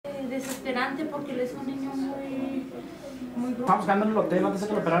desesperante porque él es un niño muy brusco. Estamos buscando en el hotel, antes de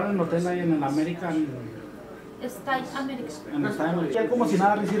que lo operaran en el hotel ahí en el American. Está en América. En el Time. Y él como si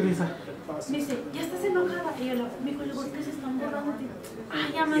nada, risa y risa. Me dice, ¿ya estás enojada? Y yo le digo, ¿por qué se están borrando?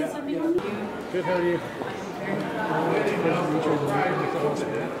 Ay, ya más, amigo mío. Good, how are you?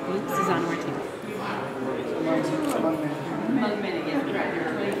 Susana Martinez.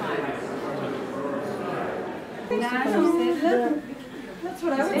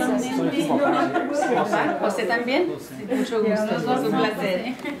 José también. Mucho gusto. Es un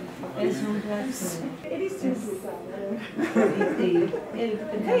placer. Es un placer.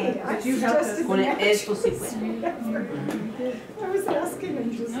 Con esto sí puede.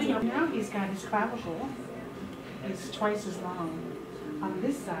 Now he's got his clavicle. It's twice as long on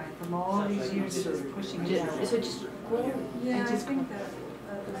this side from all these years of just pushing it down. Eso just Yeah, I think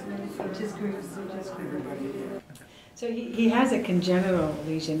that just grew. So he has a congenital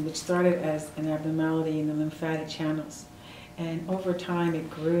lesion which started as an abnormality in the lymphatic channels. And over time it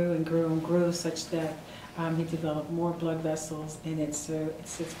grew and grew and grew such that he developed more blood vessels, and it's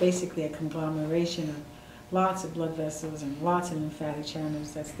basically a conglomeration of lots of blood vessels and lots of lymphatic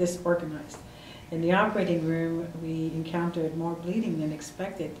channels that's disorganized. In the operating room, we encountered more bleeding than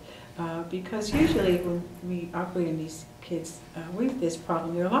expected because usually when we operate on these kids with this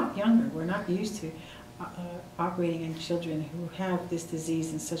problem, they're a lot younger. We're not used to operating on children who have this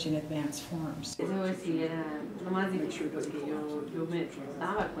disease in such an advanced forms. Debo decir, era lo más difícil porque yo me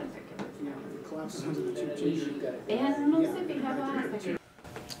daba cuenta que ella no se fijaba hasta que...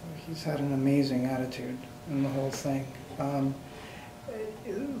 He's had an amazing attitude in the whole thing.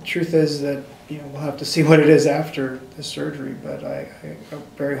 Truth is that we'll have to see what it is after the surgery, but I'm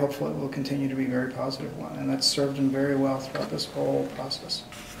very hopeful it will continue to be a very positive one, and that's served him very well throughout this whole process.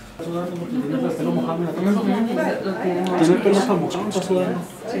 So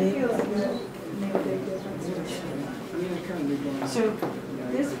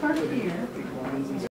this part here